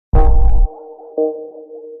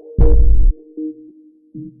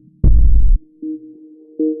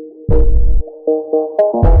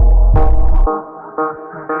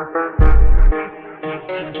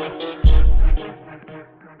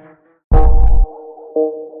Hey,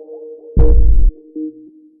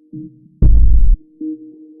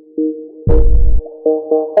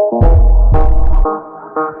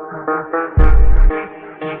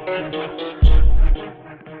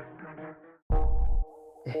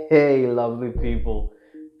 lovely people.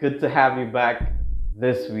 Good to have you back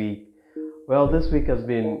this week. Well, this week has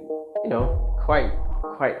been, quite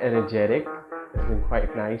energetic. It's been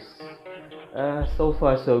quite nice. So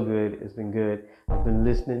far, so good. It's been good. I've been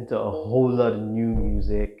listening to a whole lot of new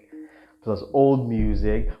music, plus old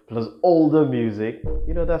music, plus older music.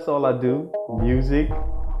 That's all I do. Music,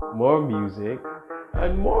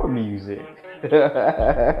 and more music.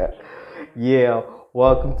 Yeah,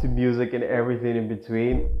 welcome to Music and Everything in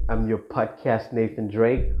Between. I'm your podcast, Nathan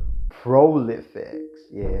Drake, Prolifics.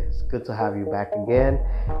 Yeah, it's good to have you back again.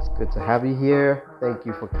 It's good to have you here. Thank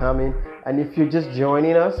you for coming. And if you're just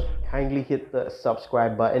joining us, kindly hit the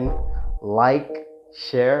subscribe button, like,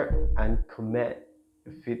 share, and comment.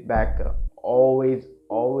 Feedback always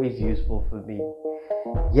useful for me.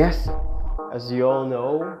 Yes, as you all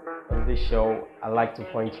know, on this show, I like to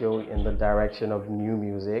point you in the direction of new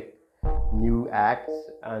music, new acts,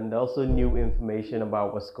 and also new information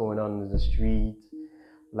about what's going on in the streets,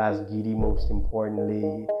 Las Giddy most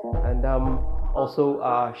importantly, and also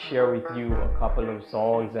share with you a couple of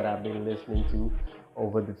songs that I've been listening to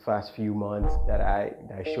over the past few months that I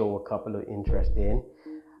show a couple of interest in,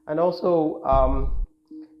 and also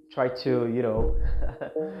try to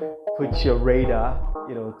put your radar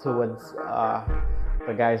towards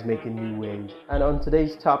the guys making new waves. And on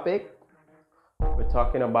today's topic, we're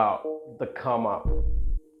talking about the come up.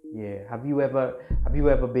 Yeah, have you ever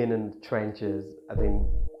been in the trenches, as in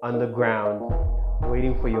underground,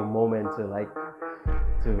 waiting for your moment to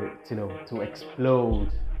to explode,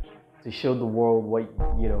 to show the world what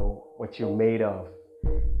you're made of.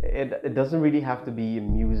 It doesn't really have to be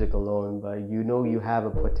in music alone, but you have a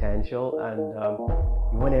potential, and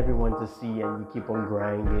you want everyone to see, and you keep on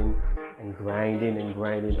grinding and grinding and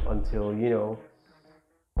grinding until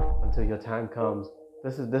until your time comes.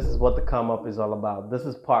 This is what the come up is all about. This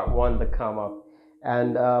is part one, the come up,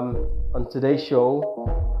 and on today's show,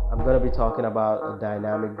 I'm gonna be talking about a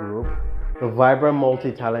dynamic group. The vibrant,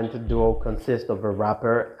 multi-talented duo consists of a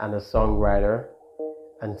rapper and a songwriter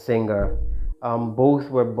and singer. Both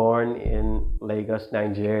were born in Lagos,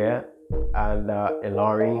 Nigeria, and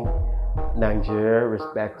Ilorin, Nigeria,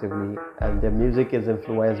 respectively. And their music is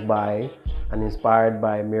influenced by and inspired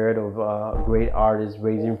by a myriad of great artists,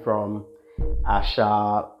 ranging from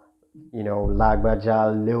Asha,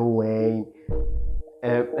 Lagbaja, Lil Wayne,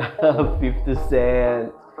 50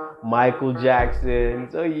 Cent, Michael Jackson.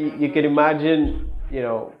 So you can imagine,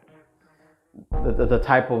 the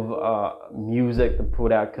type of music to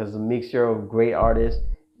put out, because a mixture of great artists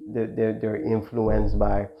they're influenced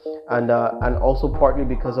by, and also partly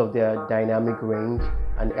because of their dynamic range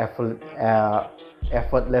and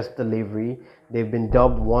effortless delivery, they've been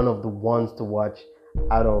dubbed one of the ones to watch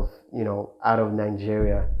out of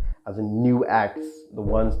Nigeria, as a new acts, the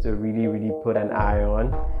ones to really put an eye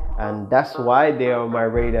on, and that's why they are on my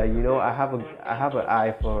radar. I have an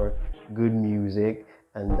eye for good music,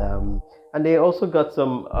 and they also got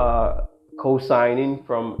some co-signing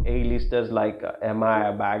from A-listers like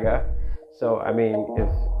M.I. Abaga. So I mean,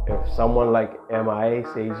 if someone like M.I.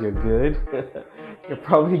 says you're good, you're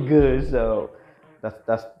probably good. So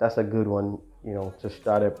that's a good one, to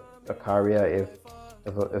start a career.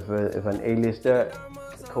 If an A-lister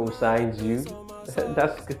co-signs you,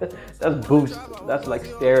 that's boost. That's like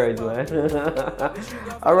steroids, man.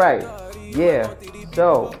 All right, yeah.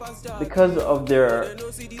 So because of their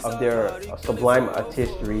sublime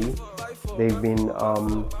artistry, they've been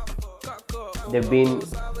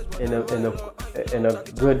in a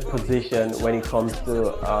good position when it comes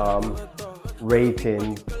to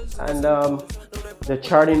ratings, and they're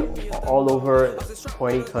charting all over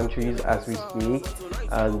 20 countries as we speak,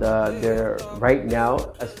 and they're right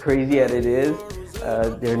now, as crazy as it is,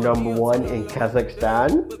 they're number one in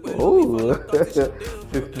Kazakhstan. Oh,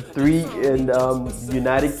 53 in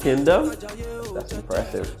United Kingdom. That's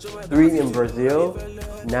impressive. 3 in Brazil,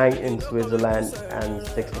 9 in Switzerland, and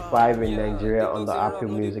 65 in Nigeria on the Apple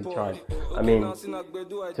Music chart. I mean,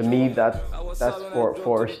 to me, that's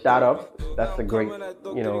for a startup. That's a great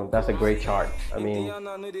chart. I mean,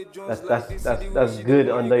 that's good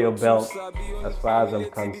under your belt as far as I'm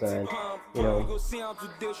concerned.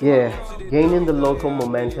 Yeah, gaining the local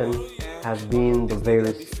momentum has been the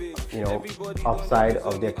various upside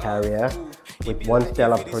of their career, with one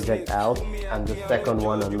stellar project out and the second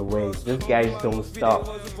one on the way. These guys don't stop.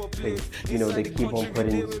 They keep on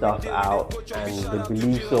putting stuff out, and they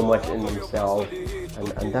believe so much in themselves,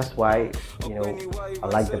 and that's why, you know, I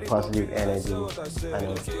like the positive energy.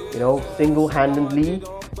 And you know, single-handedly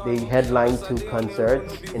they headline 2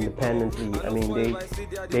 concerts independently. I mean,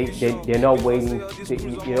 they're not waiting.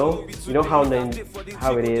 You know how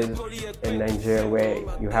it is in Nigeria where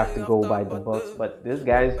you have to go by the books, but these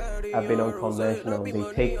guys have been unconventional. They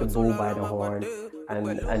take the bull by the horn,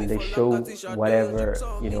 and they show whatever,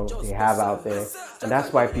 you know, they have out there, and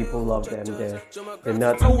that's why people love them. They're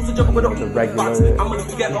not, the regular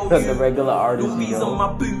the regular artists. You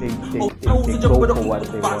know, they go for what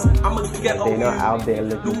they want. They're not out there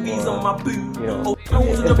looking for, you know,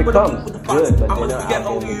 it becomes good, but they're not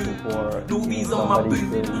out there looking for, you know, somebody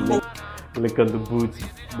to lick on the boots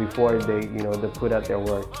before they, you know, they put out their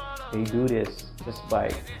work. They do this just by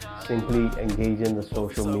simply engaging the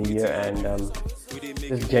social media and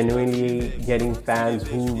just genuinely getting fans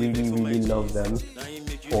who really love them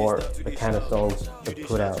for the kind of songs they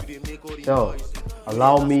put out. So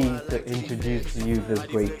allow me to introduce to you these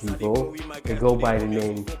great people. They go by the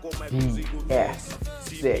name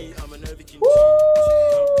DS6. Woo!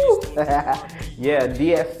 Yeah,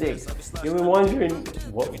 DS6. You've been wondering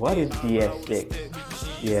what is DS6?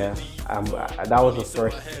 Yeah, that was the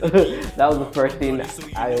first that was the first thing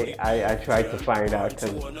I tried to find out,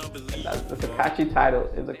 because it's a catchy title.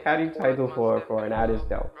 It's a catchy title for an artist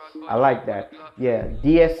though. I like that. Yeah,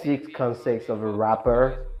 DS6 consists of a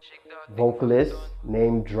rapper, vocalist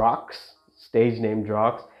named Drox, stage name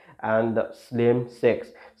Drox, and Slim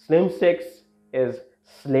 6. Slim 6 is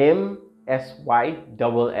Slim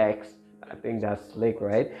SYXX. I think that's slick,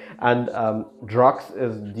 right? And Drox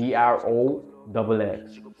is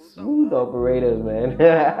DROXX. Smooth operators, man.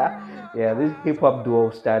 Yeah, this hip-hop duo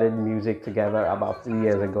started music together about 3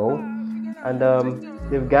 years ago, and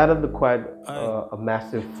they've gathered quite a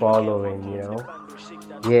massive following, you know.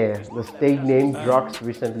 Yeah, the stage name Drox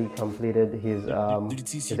recently completed his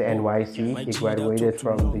NYC. He graduated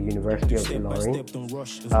from the University of Ilorin.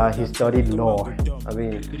 He studied law. I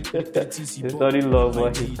mean, he studied law,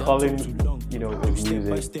 but he's calling, you know, his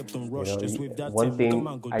music. You know, one thing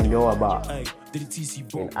I know about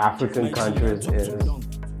in African countries is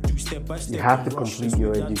you have to complete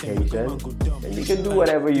your education, and you can do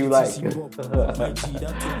whatever you like. I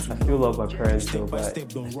still love my parents though, but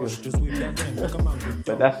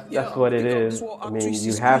that's what it is. I mean,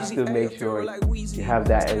 you have to make sure you have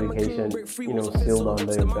that education, you know, still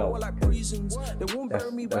under your belt.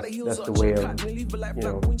 That's the way of, you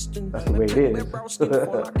know, that's the way it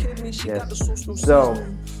is. Yes. So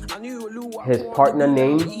his partner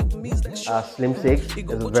name, Slim 6,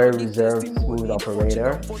 is a very reserved, smooth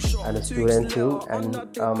operator and a student too, and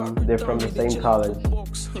they're from the same college.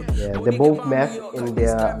 Yeah, they both met in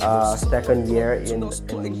their second year in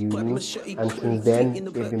the uni, and since then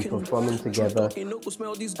they've been performing together. And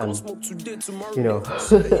you know,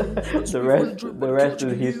 the rest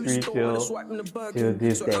is history till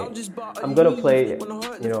this day. I'm gonna play,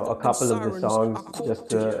 you know, a couple of the songs just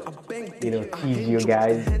to, you know, tease you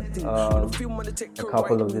guys. A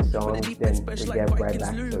couple of the songs, then to get right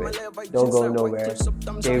back to it. Don't go nowhere.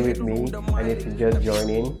 Stay with me, and if you just join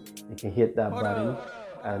in, you can hit that button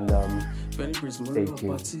and stay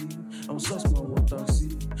tuned.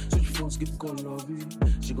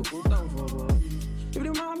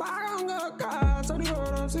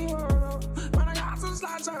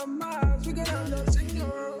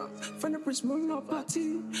 From the prism of party,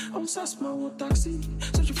 I'm Sasma with taxi.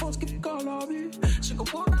 So she phones get call lobby. She go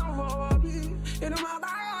pull down for me. You know my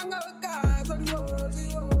bag on the car, so you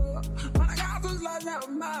when I got those lights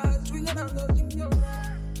out my we got nothing.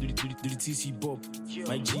 Do the TC Bob,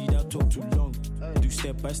 my G that talk too long. Do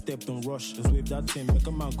step by step, don't rush. Just wave that thing, make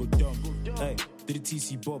a man go dumb. Hey, do the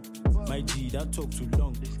TC Bob, my G that talk too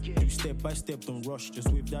long. Do step by step, don't rush. Just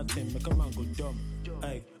wave that thing, make a man go dumb.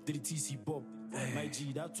 Hey, do the TC Bob. My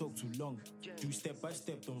G, that talk too long. Do step by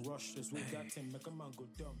step, don't rush. Just wait that time, make a man go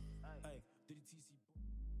dumb. Hey, did it easy.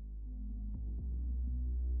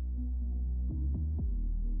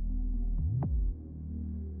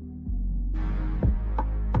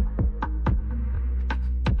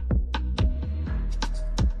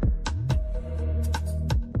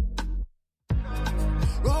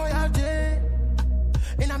 Royalty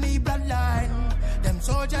in a me bloodline. Them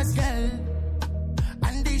soldiers yell.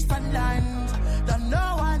 And these front lines, don't know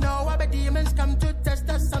I know why the demons come to test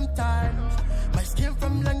us sometimes. My skin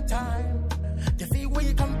from long time, they feel where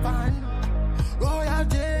you come from.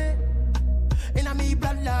 Royalty in a me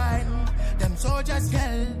bloodline, them soldiers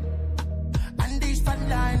yell. And these front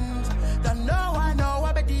lines, don't know I know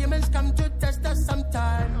why the demons come to test us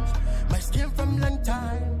sometimes. My skin from long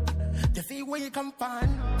time, they You see where you come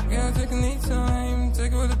from. Yeah, take any time,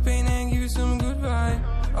 take away the pain and give you some good vibe.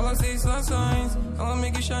 All I say is love signs, I'll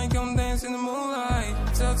make you shine, come dance in the moonlight.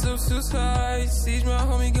 Shots up suicide, siege my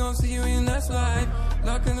homie, gon' see you in that slide.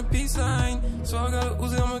 Locked in the peace sign, so I gotta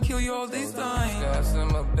Uzi, I'ma kill you all this time. Guys in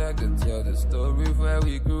my back to tell the story of where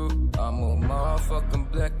we grew. I'm a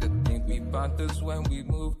motherfucking black to think we panthers when we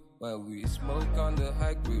move. When we smoke on the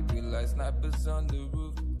high grade, we like snipers on the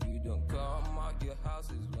roof. You don't come out your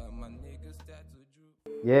houses when my niggas tattoo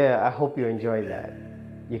drew. Yeah, I hope you enjoyed that.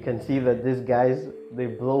 You can see that these guys, they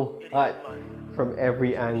blow hot from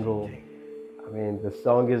every angle. I mean, the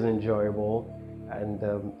song is enjoyable and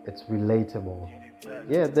it's relatable.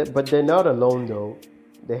 Yeah, but they're not alone though.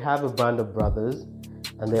 They have a band of brothers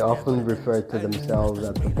and they often refer to themselves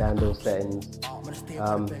as the Bando Settings.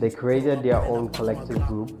 They created their own collective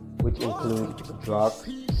group, which include Drox,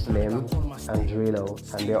 Slim, and Drilo,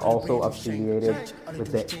 and they're also affiliated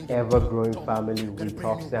with the ever-growing family We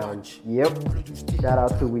Talk Sounds. Yep, shout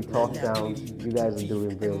out to We Talk Sounds. You guys are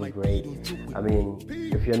doing really great. I mean,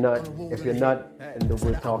 if you're not in the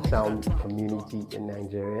We Talk Sound community in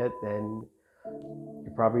Nigeria, then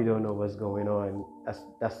you probably don't know what's going on.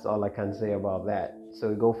 That's all I can say about that.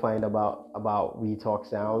 So go find about We Talk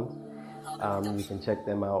Sound. You can check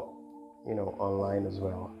them out, online as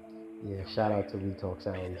well. Yeah, shout out to We Talk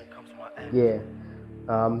Sound. Yeah,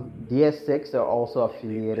 DS6 are also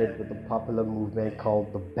affiliated with a popular movement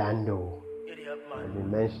called the Bando. I've been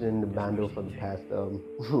mentioning the Bando for the past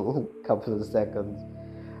couple of seconds.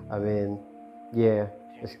 I mean, yeah,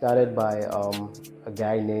 it started by a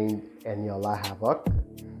guy named Eniola Havoc,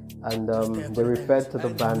 and they referred to the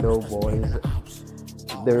Bando boys.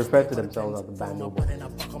 They refer to themselves as the Bando boys.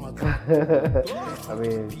 I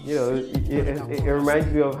mean, it reminds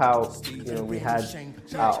me of how we had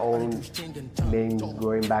our own names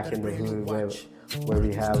growing back in the hood where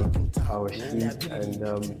we have our street and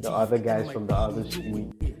the other guys from the other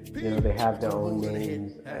street. They have their own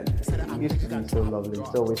names, and it used to be so lovely.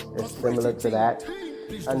 So it's similar to that.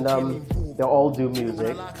 And they all do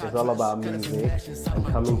music. It's all about music and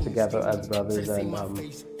coming together as brothers and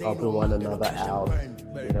helping one another out,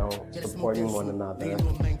 supporting one another.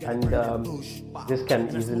 And this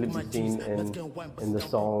can easily be seen in the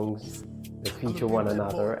songs. They feature one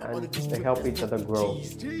another and they help each other grow.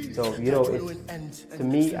 So, it's, to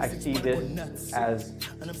me, I see this as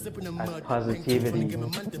positivity.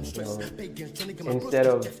 Instead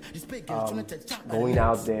of going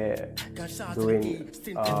out there doing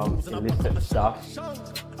illicit stuff,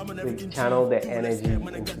 they channel their energy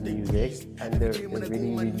into music, and they're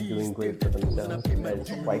really, really doing great for themselves. And it's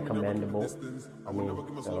quite commendable. I mean,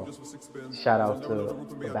 so shout out to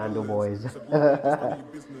the Bando boys.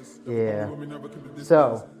 Yeah.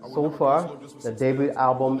 So far, the debut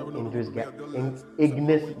album,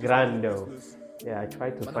 Ignis Grando. Yeah, I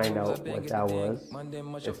tried to find out what that was.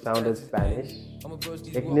 It sounded Spanish.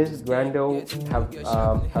 Ignis Grando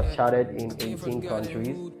have charted in 18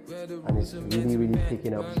 countries, and it's really, really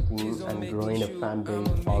picking up steam and growing a fan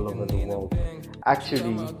base all over the world.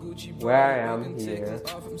 Actually, where I am here,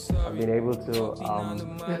 I've been able to,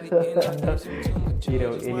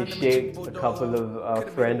 initiate a couple of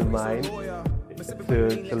friends of mine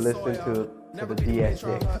to listen to the DS6,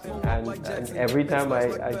 and every time I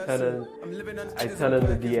turn on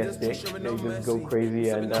the DS6, they just go crazy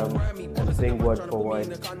and sing word for word.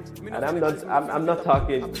 And I'm not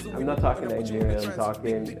talking Nigerian. I'm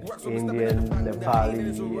talking Indian, Nepali.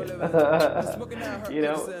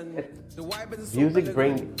 Music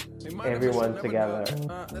brings everyone together.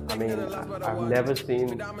 I mean, I've never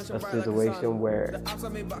seen a situation where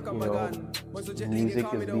music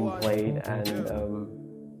is being played and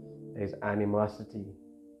there's animosity,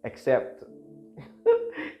 except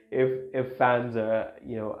if fans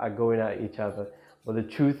are going at each other. But the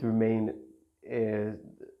truth remains is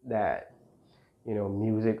that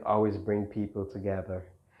music always brings people together.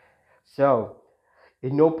 So,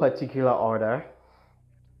 in no particular order,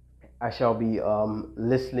 I shall be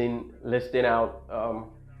listing out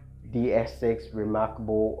DS6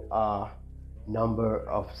 remarkable number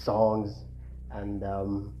of songs, and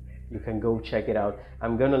you can go check it out.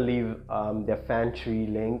 I'm gonna leave their fan tree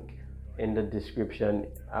link in the description,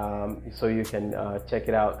 so you can check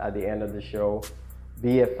it out at the end of the show.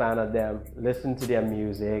 Be a fan of them, listen to their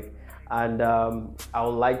music, and I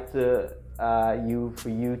would like to for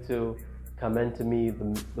you to comment to me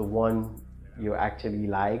the one you actually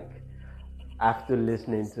like after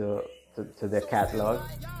listening to their catalog.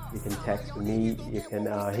 You can text me, you can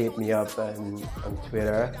hit me up on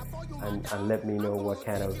Twitter and let me know what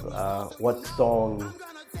kind of what song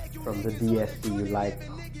from the DSC you like,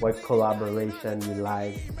 what collaboration you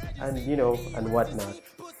like, and and whatnot.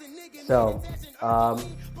 So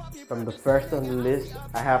from the first on the list,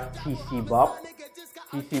 I have TC Bop.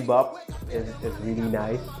 TC Bop is really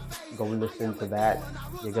nice. Go listen to that.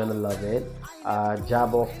 You're gonna love it.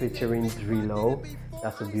 Jabo featuring Drilo.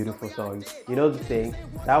 That's a beautiful song. You know the thing,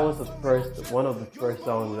 that was one of the first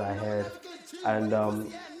songs I heard, and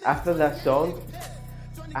after that song,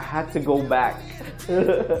 I had to go back.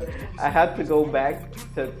 I had to go back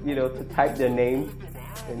to to type their name,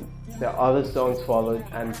 and the other songs followed,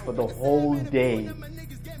 and for the whole day,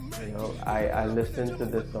 I listened to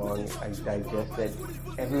the song. I digested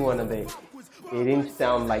every one of it. It didn't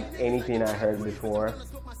sound like anything I heard before.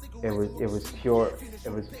 It was pure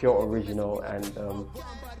original, and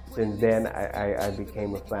since then I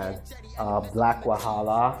became a fan. Black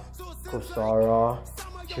Wahala, Kosara,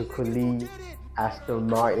 Chukuli, Aston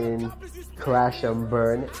Martin, Crash and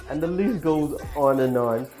Burn, and the list goes on and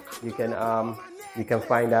on. You can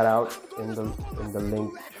find that out in the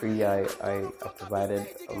link tree I provided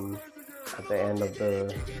at the end of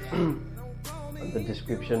the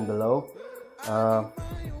description below.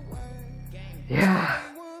 Yeah,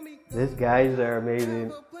 these guys are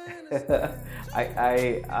amazing.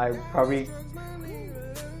 I probably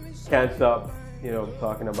can't stop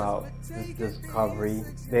talking about this discovery.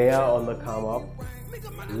 They are on the come up.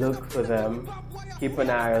 Look for them, keep an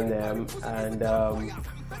eye on them, and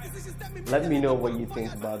let me know what you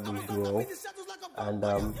think about this duo. And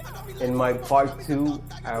in my part 2,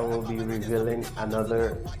 I will be revealing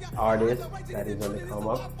another artist that is on the come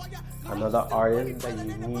up, another artist that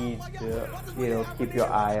you need to keep your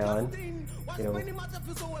eye on.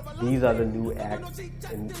 These are the new acts,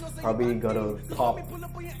 and probably gonna pop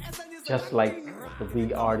just like the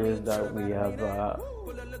big artists that we have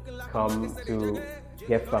come to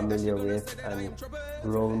get familiar with and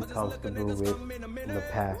grown comfortable with in the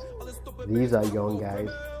past. These are young guys,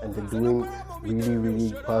 and they're doing really,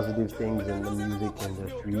 really positive things in the music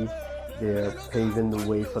industry. They're paving the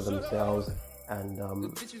way for themselves, and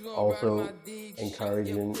also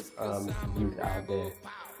encouraging youth out there.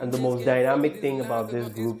 And the most dynamic thing about this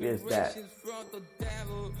group is that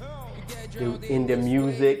in their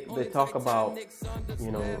music, they talk about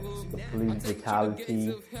the police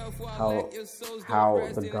brutality, how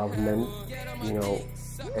the government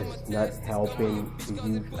is not helping the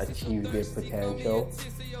youth achieve their potential,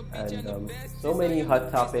 and so many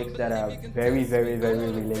hot topics that are very, very,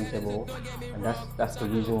 very relatable. And that's the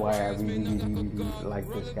reason why I really, really, really like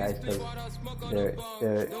these guys, because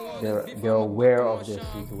they're aware of their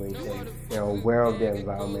situation, they're aware of their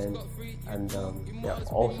environment, and they're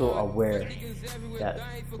also aware that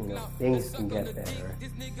things can get better.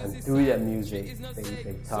 And through their music,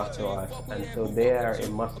 they talk to us, and so they are a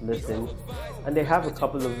must listen. And they have a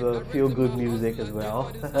couple of feel-good music as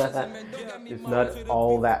well. It's not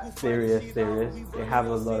all that serious. They have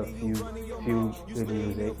a lot of feel-good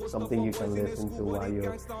music, something you can listen to while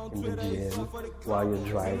you're in the gym, while you're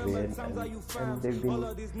driving, and they've been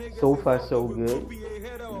so far so good.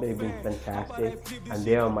 They've been fantastic, and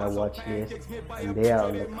they're on my watch list, and they are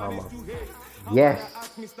on the come up. Yes,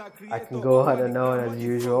 I can go on and on as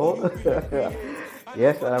usual.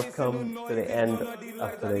 Yes, I've come to the end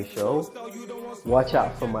of today's show. Watch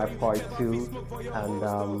out for my part 2, and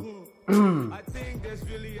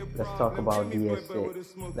let's talk about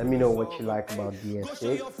DS6. Let me know what you like about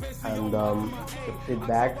DS6, and the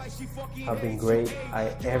feedback have been great.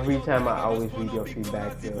 Every time I always read your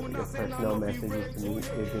feedback, your personal messages to me.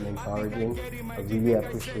 They've been encouraging. I really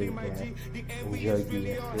appreciate that. Enjoy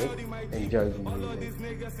DS6. Enjoy the music.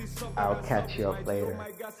 I'll catch you up later.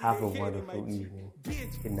 Have a wonderful evening.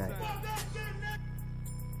 Good night.